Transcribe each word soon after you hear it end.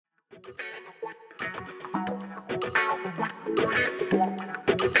All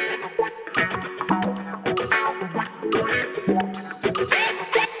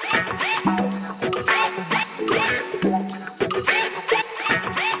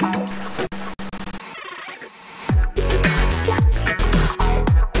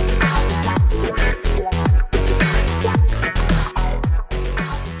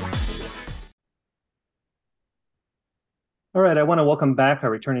right, I want to welcome back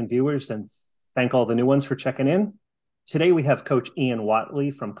our returning viewers and thank all the new ones for checking in. Today we have Coach Ian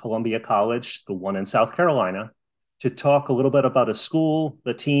Whatley from Columbia College, the one in South Carolina, to talk a little bit about his school,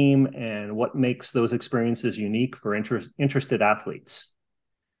 the team, and what makes those experiences unique for interested athletes.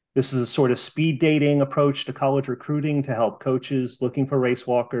 This is a sort of speed dating approach to college recruiting to help coaches looking for race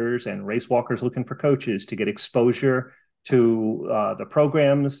walkers and race walkers looking for coaches to get exposure to the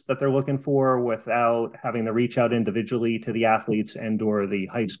programs that they're looking for without having to reach out individually to the athletes and or the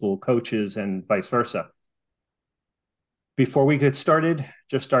high school coaches and vice versa. Before we get started,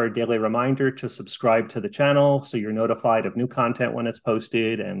 just our daily reminder to subscribe to the channel so you're notified of new content when it's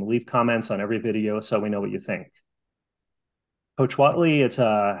posted, and leave comments on every video so we know what you think. Coach Whatley, it's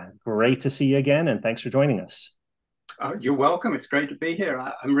great to see you again, and thanks for joining us. You're welcome. It's great to be here.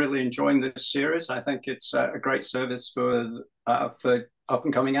 I'm really enjoying this series. I think it's a great service for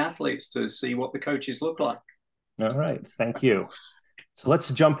up-and-coming athletes to see what the coaches look like. All right. Thank you. So let's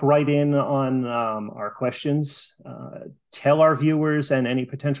jump right in on our questions. Tell our viewers and any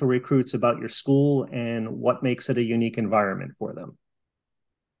potential recruits about your school and what makes it a unique environment for them.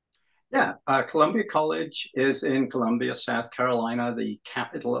 Yeah, Columbia College is in Columbia, South Carolina, the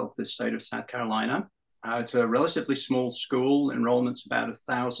capital of the state of South Carolina. It's a relatively small school. Enrollment's about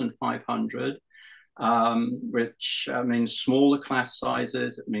 1,500, which means smaller class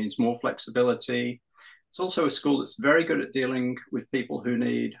sizes. It means more flexibility. It's also a school that's very good at dealing with people who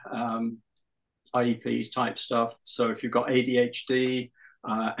need IEPs type stuff. So if you've got ADHD,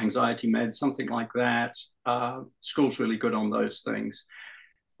 anxiety meds, something like that, school's really good on those things.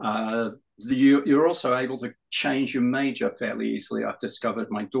 You're also able to change your major fairly easily. I've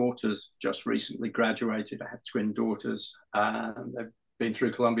discovered my daughters just recently graduated. I have twin daughters. They've been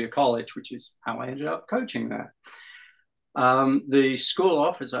through Columbia College, which is how I ended up coaching there. The school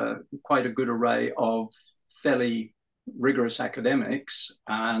offers quite a good array of fairly rigorous academics,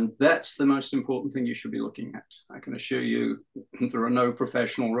 and that's the most important thing you should be looking at. I can assure you there are no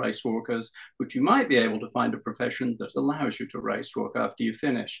professional race walkers, but you might be able to find a profession that allows you to race walk after you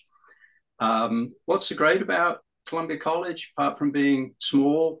finish. What's so great about Columbia College, apart from being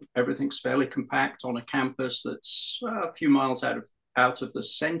small, everything's fairly compact on a campus that's a few miles out of the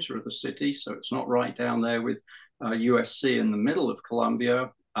center of the city, so it's not right down there with USC in the middle of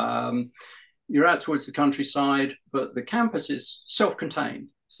Columbia. You're out towards the countryside, but the campus is self-contained.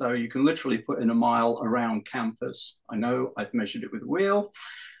 So you can literally put in a mile around campus. I know I've measured it with a wheel.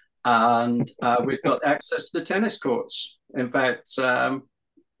 And we've got access to the tennis courts. In fact,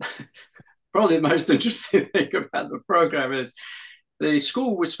 probably the most interesting thing about the program is the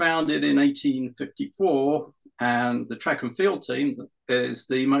school was founded in 1854, and the track and field team is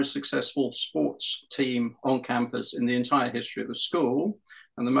the most successful sports team on campus in the entire history of the school.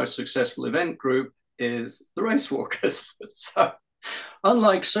 And the most successful event group is the race walkers. So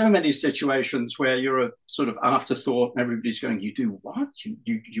unlike so many situations where you're a sort of afterthought and everybody's going, you do what?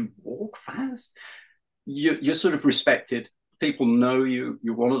 You walk fast? You're sort of respected. People know you.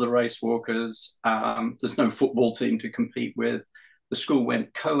 You're one of the race walkers. There's no football team to compete with. The school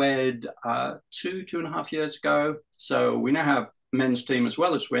went co-ed 2.5 years ago. So we now have men's team as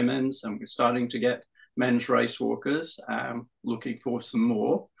well as women's, and we're starting to get men's race walkers, looking for some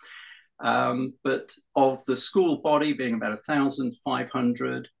more. But of the school body being about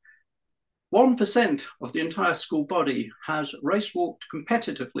 1,500, 1% of the entire school body has race walked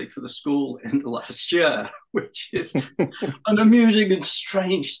competitively for the school in the last year, which is an amusing and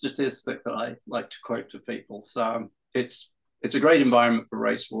strange statistic that I like to quote to people. So it's a great environment for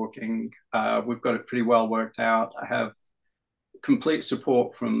race walking. We've got it pretty well worked out. I have complete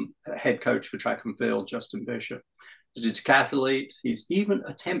support from head coach for track and field, Justin Bishop. He's a decathlete. He's even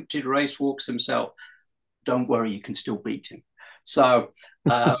attempted race walks himself. Don't worry, you can still beat him. So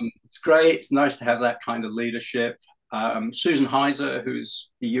it's great. It's nice to have that kind of leadership. Susan Heiser,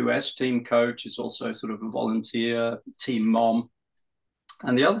 who's the US team coach, is also sort of a volunteer team mom.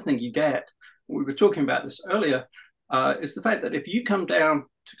 And the other thing you get, we were talking about this earlier, is the fact that if you come down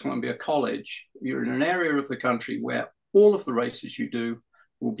to Columbia College, you're in an area of the country where all of the races you do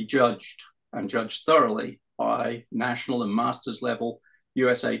will be judged, and judged thoroughly by national and masters level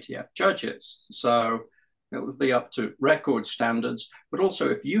US ATF judges. So It will be up to record standards. But also,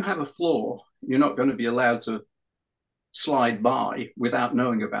 if you have a flaw, you're not going to be allowed to slide by without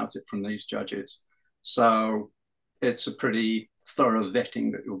knowing about it from these judges. So it's a pretty thorough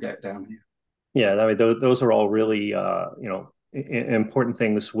vetting that you'll get down here. Yeah, I mean, those are all really, important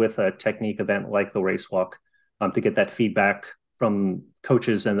things with a technique event like the race walk, to get that feedback from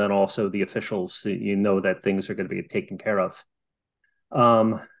coaches and then also the officials, so you know that things are going to be taken care of.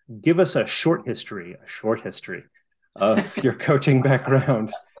 Give us a short history of your coaching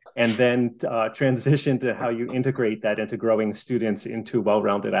background, and then transition to how you integrate that into growing students into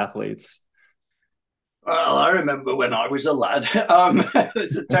well-rounded athletes. Well, I remember when I was a lad.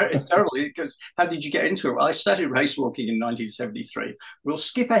 It's terrible because how did you get into it? Well, I started race walking in 1973. We'll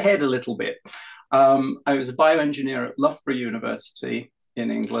skip ahead a little bit. I was a bioengineer at Loughborough University in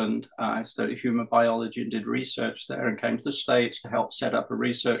England. I studied human biology and did research there, and came to the States to help set up a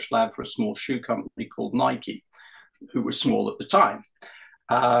research lab for a small shoe company called Nike, who was small at the time.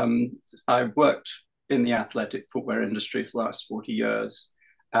 I worked in the athletic footwear industry for the last 40 years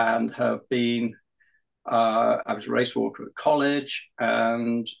and have been I was a race walker at college,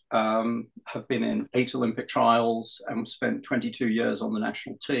 and have been in 8 Olympic trials and spent 22 years on the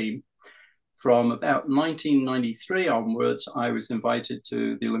national team. From about 1993 onwards, I was invited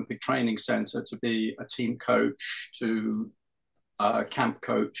to the Olympic Training Center to be a team coach, to camp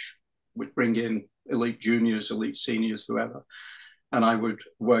coach, would bring in elite juniors, elite seniors, whoever. And I would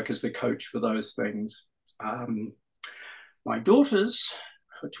work as the coach for those things. My daughters,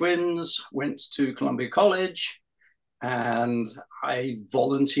 twins, went to Columbia College, and I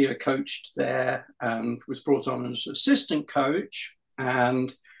volunteer coached there and was brought on as assistant coach.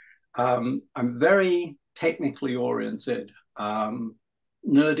 And I'm very technically oriented,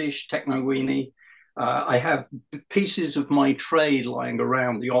 nerdish, techno-weenie. I have pieces of my trade lying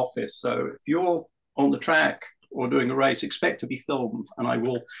around the office. So if you're on the track or doing a race, expect to be filmed, and I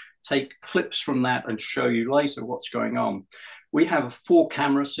will take clips from that and show you later what's going on. We have a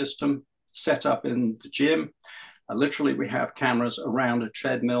 4-camera system set up in the gym. Literally, we have cameras around a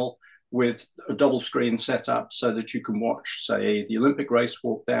treadmill with a double screen set up so that you can watch, say, the Olympic race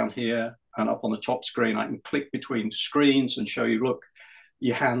walk down here, and up on the top screen, I can click between screens and show you, look,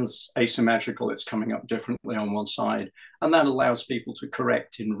 your hand's asymmetrical, it's coming up differently on one side. And that allows people to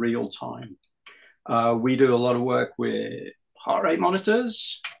correct in real time. We do a lot of work with heart rate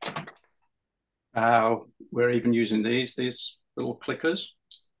monitors. We're even using these little clickers.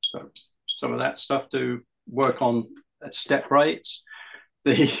 So some of that stuff to work on step rates.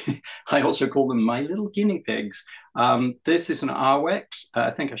 I also call them my little guinea pigs. This is an RWEX.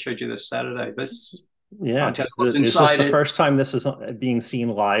 I think I showed you this Saturday. Is this the first time this is being seen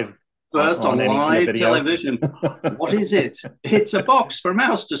live? First on live television. What is it? It's a box for a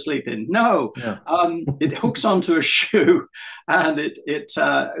mouse to sleep in. No, yeah. It hooks onto a shoe, and the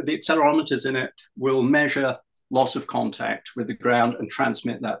accelerometers in it will measure loss of contact with the ground and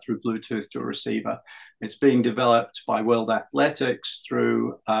transmit that through Bluetooth to a receiver. It's being developed by World Athletics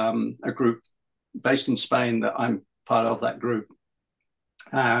through a group based in Spain that I'm part of that group.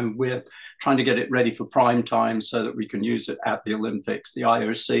 We're trying to get it ready for prime time so that we can use it at the Olympics. The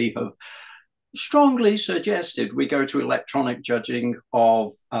IOC have strongly suggested we go to electronic judging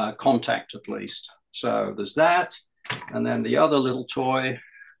of contact at least. So there's that. And then the other little toy,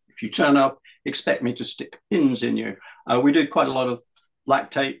 if you turn up, expect me to stick pins in you. We did quite a lot of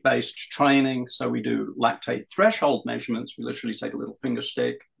lactate-based training. So we do lactate threshold measurements. We literally take a little finger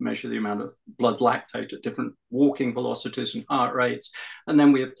stick, measure the amount of blood lactate at different walking velocities and heart rates. And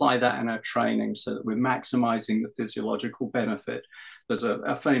then we apply that in our training so that we're maximizing the physiological benefit. There's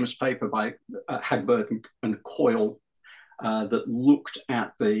a famous paper by Hagbert and Coyle that looked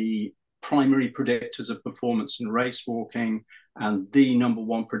at the primary predictors of performance in race walking. And the number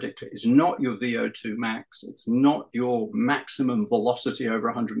one predictor is not your VO2 max. It's not your maximum velocity over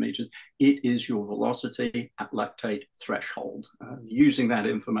 100 meters. It is your velocity at lactate threshold. Using that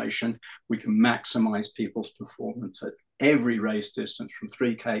information, we can maximize people's performance at every race distance from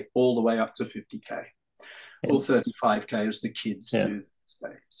 3K all the way up to 50K or 35K as the kids do.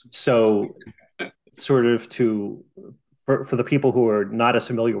 So sort of for the people who are not as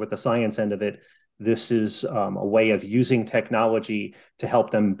familiar with the science end of it, this is a way of using technology to help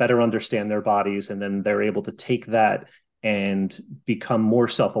them better understand their bodies, and then they're able to take that and become more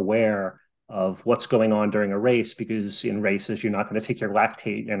self-aware of what's going on during a race, because in races, you're not going to take your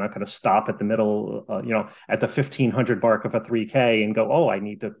lactate, you're not going to stop at the middle, at the 1500 mark of a 3K and go, oh, I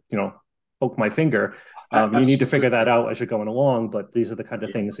need to, poke my finger. You need to figure that out as you're going along, but these are the kind of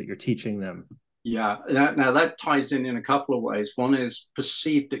things that you're teaching them. Yeah, now that ties in a couple of ways. One is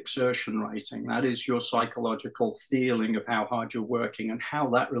perceived exertion rating. That is your psychological feeling of how hard you're working and how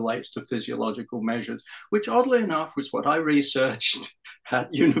that relates to physiological measures, which oddly enough was what I researched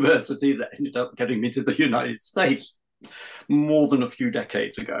at university that ended up getting me to the United States more than a few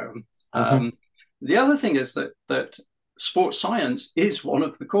decades ago. Mm-hmm. The other thing is that sports science is one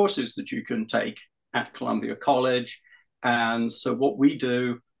of the courses that you can take at Columbia College. And so what we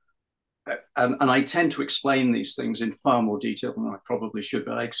do, and I tend to explain these things in far more detail than I probably should,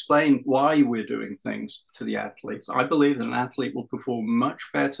 but I explain why we're doing things to the athletes. I believe that an athlete will perform much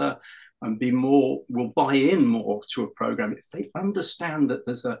better and will buy in more to a program if they understand that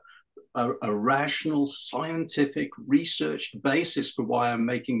there's a rational, scientific, researched basis for why I'm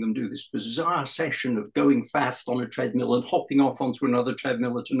making them do this bizarre session of going fast on a treadmill and hopping off onto another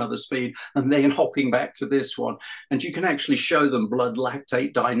treadmill at another speed and then hopping back to this one. And you can actually show them blood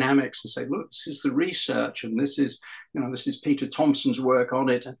lactate dynamics and say, look, this is the research, and this is Peter Thompson's work on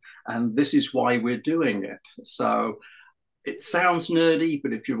it, and this is why we're doing it. So it sounds nerdy,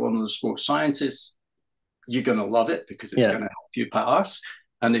 but if you're one of the sports scientists, you're going to love it because it's going to help you pass.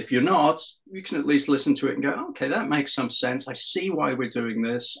 And if you're not, you can at least listen to it and go, okay, that makes some sense. I see why we're doing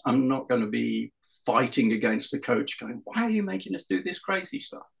this. I'm not going to be fighting against the coach going, why are you making us do this crazy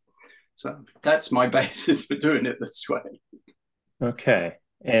stuff? So that's my basis for doing it this way. Okay.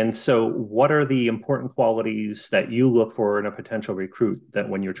 And so what are the important qualities that you look for in a potential recruit that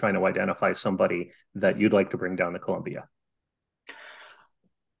when you're trying to identify somebody that you'd like to bring down to Columbia?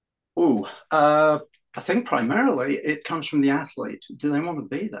 I think primarily it comes from the athlete. Do they want to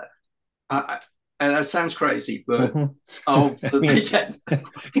be there? And that sounds crazy, but hey,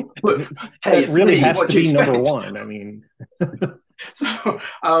 it's really me. has to be number one. I mean, so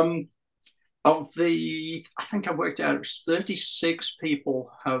I think I worked out 36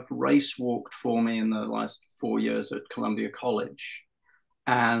 people have race walked for me in the last 4 years at Columbia College,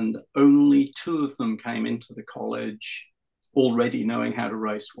 and only 2 of them came into the college already knowing how to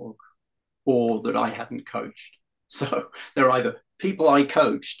race walk, or that I hadn't coached. So they're either people I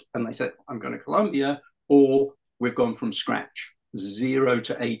coached and they said, I'm going to Columbia, or we've gone from scratch, 0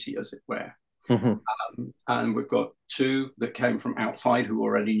 to 80, as it were. And we've got 2 that came from outside who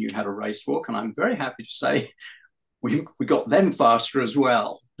already knew how to race walk. And I'm very happy to say we got them faster as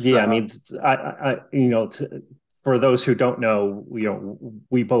well. Yeah, so, I mean, for those who don't know,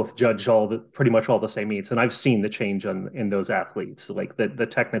 we both judge pretty much all the same meets, and I've seen the change in those athletes. Like the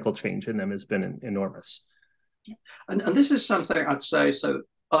technical change in them has been enormous. And this is something I'd say, so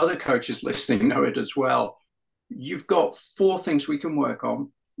other coaches listening know it as well. You've got 4 things we can work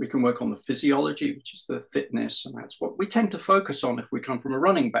on. We can work on the physiology, which is the fitness, and that's what we tend to focus on if we come from a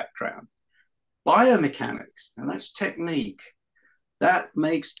running background. Biomechanics, and that's technique. That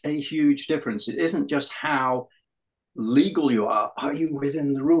makes a huge difference. It isn't just how legal you are. Are you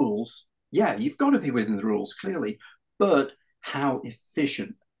within the rules? Yeah, you've got to be within the rules, clearly. But how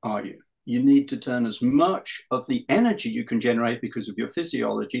efficient are you? You need to turn as much of the energy you can generate because of your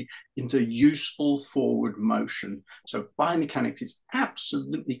physiology into useful forward motion. So biomechanics is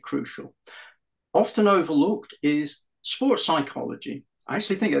absolutely crucial. Often overlooked is sports psychology. I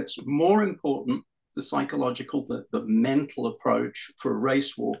actually think it's more important, the psychological, the mental approach for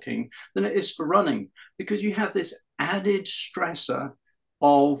race walking than it is for running, because you have this added stressor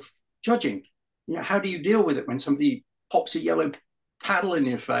of judging. How do you deal with it when somebody pops a yellow paddle in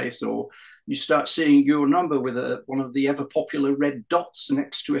your face, or you start seeing your number with one of the ever popular red dots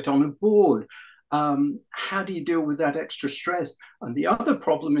next to it on a board? How do you deal with that extra stress? And the other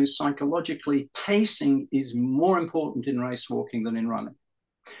problem is psychologically, pacing is more important in race walking than in running.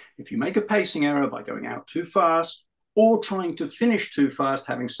 If you make a pacing error by going out too fast or trying to finish too fast,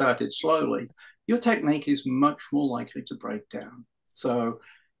 having started slowly, your technique is much more likely to break down. So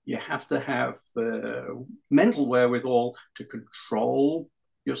you have to have the mental wherewithal to control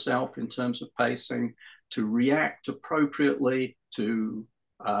yourself in terms of pacing, to react appropriately to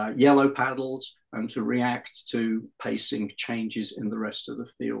yellow paddles, and to react to pacing changes in the rest of the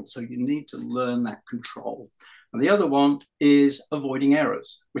field. So you need to learn that control. And the other one is avoiding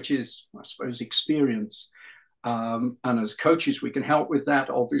errors, which is, I suppose, experience. And as coaches, we can help with that.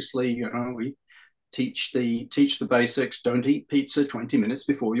 Obviously, we teach the basics. Don't eat pizza 20 minutes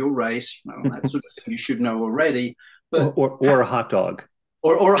before your race. That sort of thing you should know already. But or a hot dog.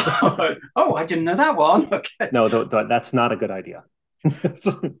 Or oh, I didn't know that one. Okay. No, that's not a good idea.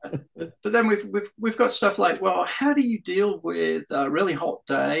 But then we've got stuff like, well, how do you deal with a really hot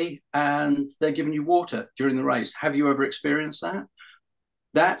day and they're giving you water during the race? Have you ever experienced that?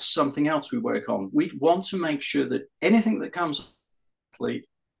 That's something else we work on. We want to make sure that anything that comes athlete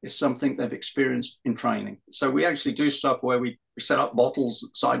is something they've experienced in training. So we actually do stuff where we set up bottles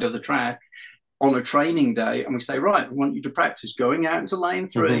side of the track on a training day, and we say, right, we want you to practice going out into lane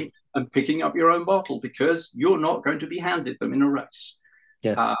 3 and picking up your own bottle, because you're not going to be handed them in a race.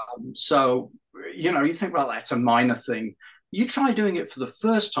 Yeah. So, you think, well, that's a minor thing. You try doing it for the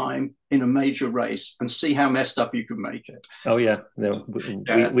first time in a major race and see how messed up you can make it. Oh yeah, no,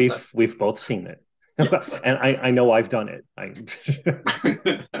 we've both seen it, and I know I've done it. I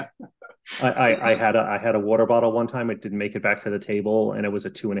had a water bottle one time. It didn't make it back to the table, and it was a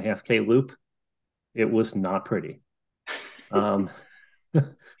 2.5K loop. It was not pretty.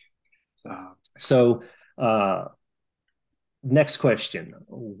 So, next question.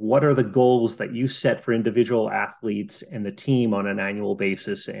 What are the goals that you set for individual athletes and the team on an annual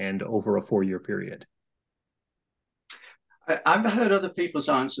basis and over a 4-year period? I've heard other people's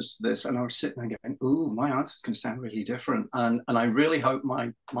answers to this, and I was sitting there going, "Ooh, my answer's going to sound really different." And I really hope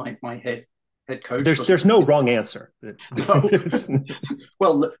my head coach. There's no wrong answer. No.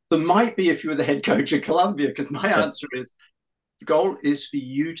 Well, there might be if you were the head coach at Columbia, because my answer is the goal is for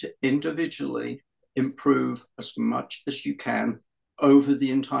you to individually improve as much as you can over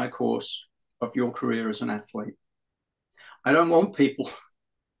the entire course of your career as an athlete. I don't want people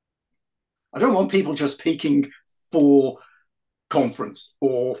just peaking for conference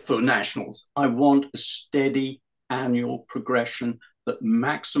or for nationals. I want a steady annual progression that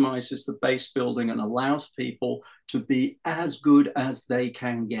maximizes the base building and allows people to be as good as they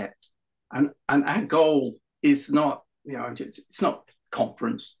can get. And our goal is not, it's not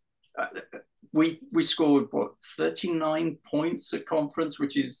conference. We scored 39 points at conference,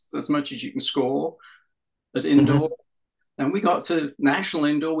 which is as much as you can score at indoor. And we got to national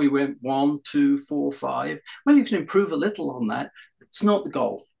indoor. We went 1, 2, 4, 5. Well, you can improve a little on that. It's not the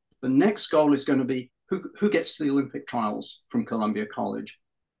goal. The next goal is going to be who gets to the Olympic trials from Columbia College,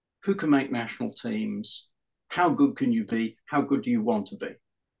 who can make national teams, how good can you be, how good do you want to be?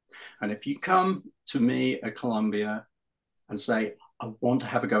 And if you come to me at Columbia and say, I want to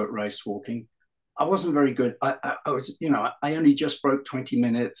have a go at race walking, I wasn't very good. I was, I only just broke 20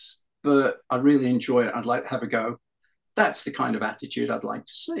 minutes, but I really enjoy it. I'd like to have a go. That's the kind of attitude I'd like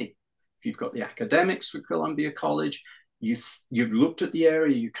to see. If you've got the academics for Columbia College, you've looked at the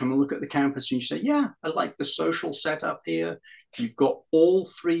area, you come and look at the campus and you say, yeah, I like the social setup here. You've got all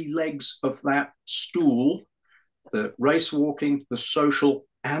 3 legs of that stool, the race walking, the social,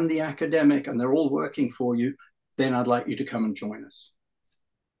 and the academic, and they're all working for you, then I'd like you to come and join us.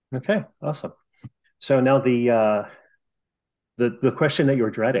 Okay, awesome. So now the question that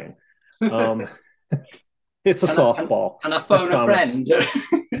you're dreading. It's a softball. And I phone a friend.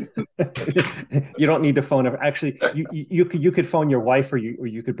 You don't need to phone her. Actually, you could phone your wife, or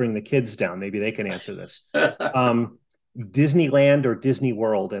you could bring the kids down. Maybe they can answer this. Disneyland or Disney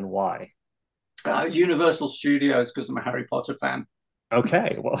World, and why? Universal Studios, because I'm a Harry Potter fan.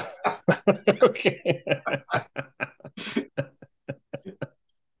 Okay, well, okay.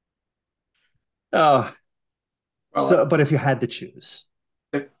 Oh, well, so, but if you had to choose,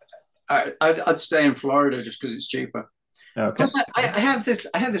 I'd stay in Florida just because it's cheaper. Okay. I have this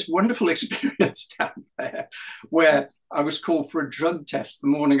wonderful experience down there where I was called for a drug test the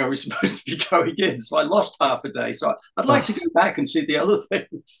morning I was supposed to be going in, so I lost half a day. So I'd like to go back and see the other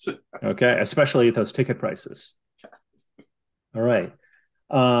things. Okay, especially at those ticket prices. All right.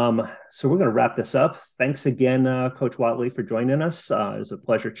 So we're going to wrap this up. Thanks again, Coach Whatley, for joining us. It was a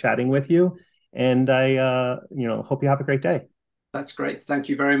pleasure chatting with you, and I, hope you have a great day. That's great. Thank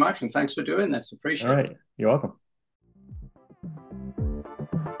you very much, and thanks for doing this. Appreciate it. All right. You're welcome.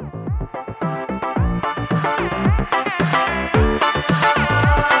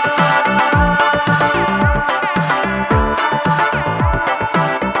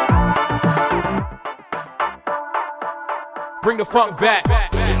 Bring the funk back.